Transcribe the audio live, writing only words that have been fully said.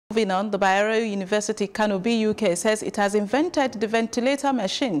Moving on, the Bayero University Kano BUK says it has invented the ventilator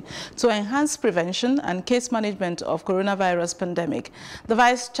machine to enhance prevention and case management of coronavirus pandemic. The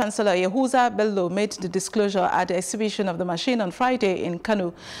Vice Chancellor Yahuza Bello made the disclosure at the exhibition of the machine on Friday in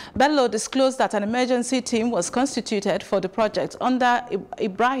Kano. Bello disclosed that an emergency team was constituted for the project under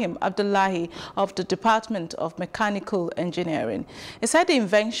Ibrahim Abdullahi of the Department of Mechanical Engineering. He said the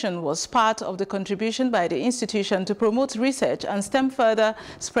invention was part of the contribution by the institution to promote research and stem further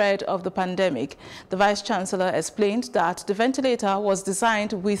spread of the pandemic. The Vice Chancellor explained that the ventilator was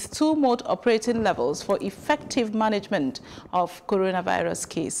designed with 2 mode operating levels for effective management of coronavirus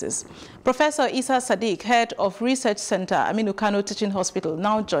cases. Professor Isa Sadeeq, head of Research Center, Aminu Kano Teaching Hospital,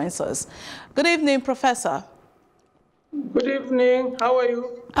 now joins us. Good evening, Professor. Good evening. How are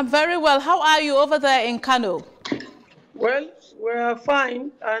you? I'm very well. How are you over there in Kano? Well, we are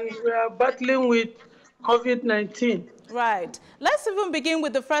fine, and we are battling with COVID-19. Right. Let's even begin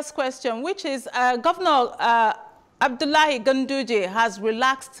with the first question, which is Governor Abdullahi Ganduje has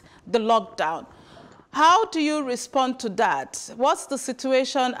relaxed the lockdown. How do you respond to that? What's the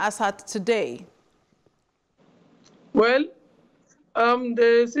situation as at today? Well,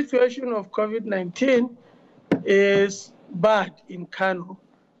 the situation of COVID-19 is bad in Kano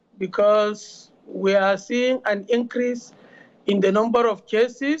because we are seeing an increase in the number of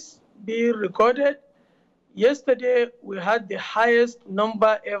cases being recorded. Yesterday, we had the highest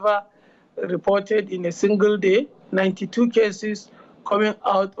number ever reported in a single day, 92 cases coming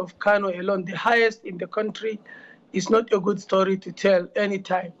out of Kano alone, the highest in the country. Is not a good story to tell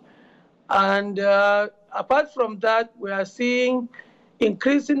anytime. And apart from that, we are seeing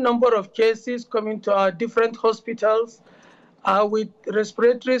increasing number of cases coming to our different hospitals with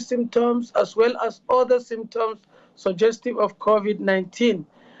respiratory symptoms as well as other symptoms suggestive of COVID-19.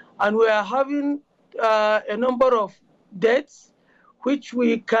 And we are having a number of deaths which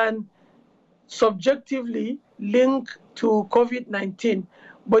we can subjectively link to COVID-19.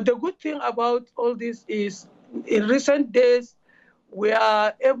 But the good thing about all this is in recent days, we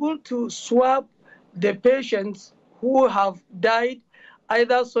are able to swab the patients who have died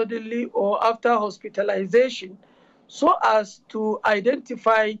either suddenly or after hospitalization so as to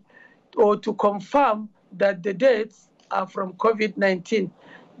identify or to confirm that the deaths are from COVID-19.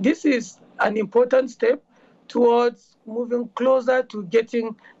 This is an important step towards moving closer to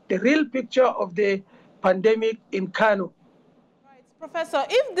getting the real picture of the pandemic in Kano. Right. Professor,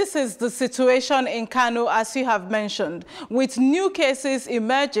 if this is the situation in Kano, as you have mentioned, with new cases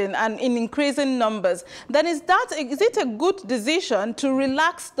emerging and in increasing numbers, then is it a good decision to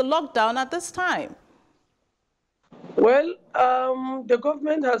relax the lockdown at this time? Well, the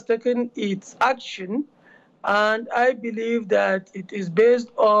government has taken its action, and I believe that it is based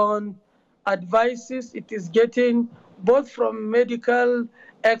on advices it is getting both from medical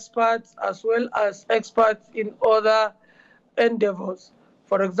experts as well as experts in other endeavors.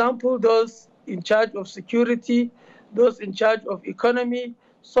 For example, those in charge of security, those in charge of economy,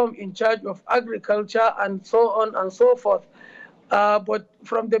 some in charge of agriculture, and so on and so forth. But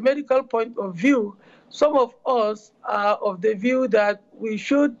from the medical point of view, some of us are of the view that we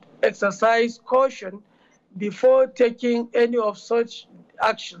should exercise caution before taking any of such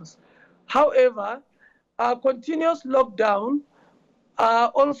actions. However, our continuous lockdown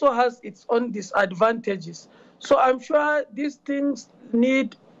also has its own disadvantages. So I'm sure these things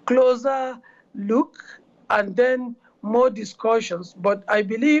need closer look and then more discussions. But I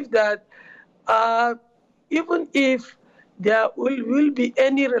believe that even if there will be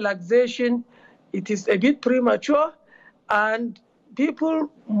any relaxation, it is a bit premature, and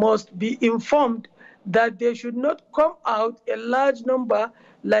people must be informed that they should not come out a large number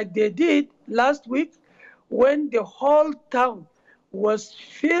like they did last week when the whole town was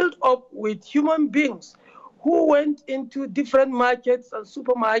filled up with human beings who went into different markets and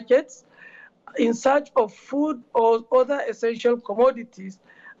supermarkets in search of food or other essential commodities.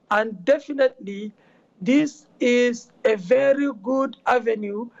 And definitely, this is a very good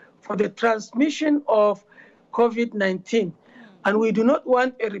avenue for the transmission of COVID-19. And we do not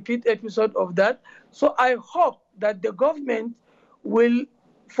want a repeat episode of that. So I hope that the government will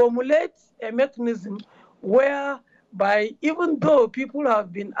formulate a mechanism whereby, even though people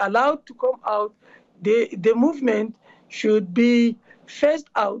have been allowed to come out, the movement should be phased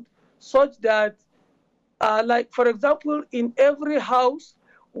out such that, like, for example, in every house,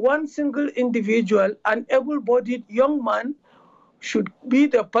 one single individual, an able-bodied young man, should be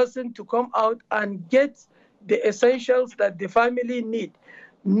the person to come out and get the essentials that the family need.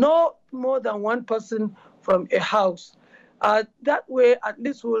 No more than one person from a house. That way, at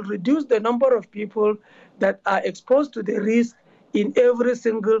least we'll reduce the number of people that are exposed to the risk in every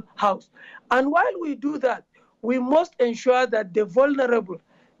single house. And while we do that, we must ensure that the vulnerable,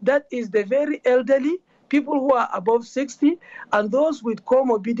 that is the very elderly, people who are above 60, and those with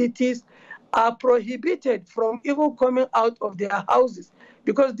comorbidities are prohibited from even coming out of their houses,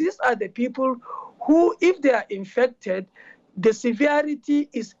 because these are the people who, if they are infected, the severity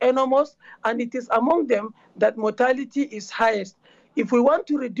is enormous, and it is among them that mortality is highest. If we want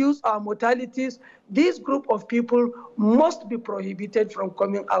to reduce our mortalities, this group of people must be prohibited from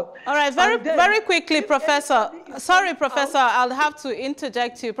coming out. All right, very quickly, Professor. Sorry, Professor, I'll have to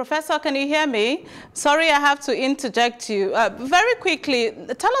interject you. Professor, can you hear me? Sorry, I have to interject you. Very quickly,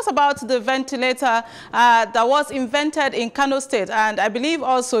 tell us about the ventilator that was invented in Kano State, and I believe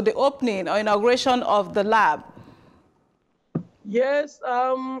also the opening or inauguration of the lab. Yes,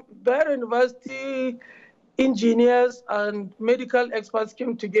 Bayero University engineers and medical experts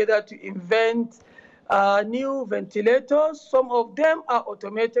came together to invent new ventilators. Some of them are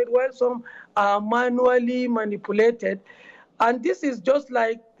automated, while some are manually manipulated. And this is just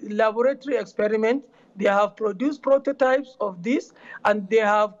like laboratory experiment. They have produced prototypes of this, and they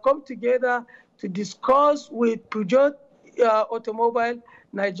have come together to discuss with Peugeot Automobile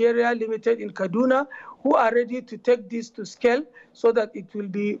Nigeria Limited in Kaduna, who are ready to take this to scale so that it will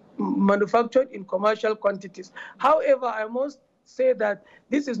be manufactured in commercial quantities. However, I must say that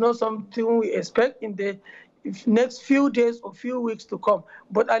this is not something we expect in the next few days or few weeks to come,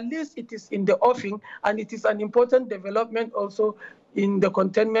 but at least it is in the offing, and it is an important development also in the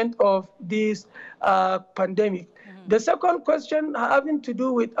containment of this pandemic. The second question having to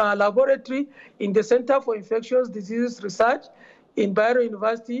do with our laboratory in the Center for Infectious Diseases Research in Bayero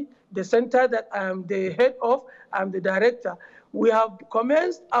University, the center that I am the head of, I'm the director. We have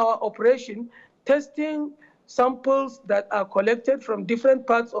commenced our operation testing samples that are collected from different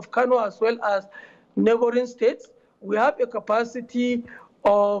parts of Kano as well as neighboring states. We have a capacity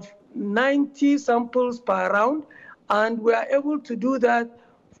of 90 samples per round, and we are able to do that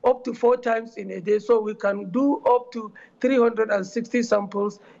up to 4 times in a day, so we can do up to 360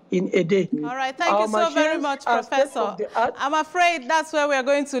 samples in a day. All right, thank you so very much, Professor. I'm afraid that's where we are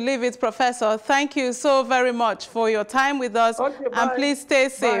going to leave it, Professor. Thank you so very much for your time with us, and please stay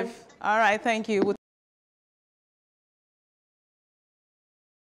safe. All right, thank you.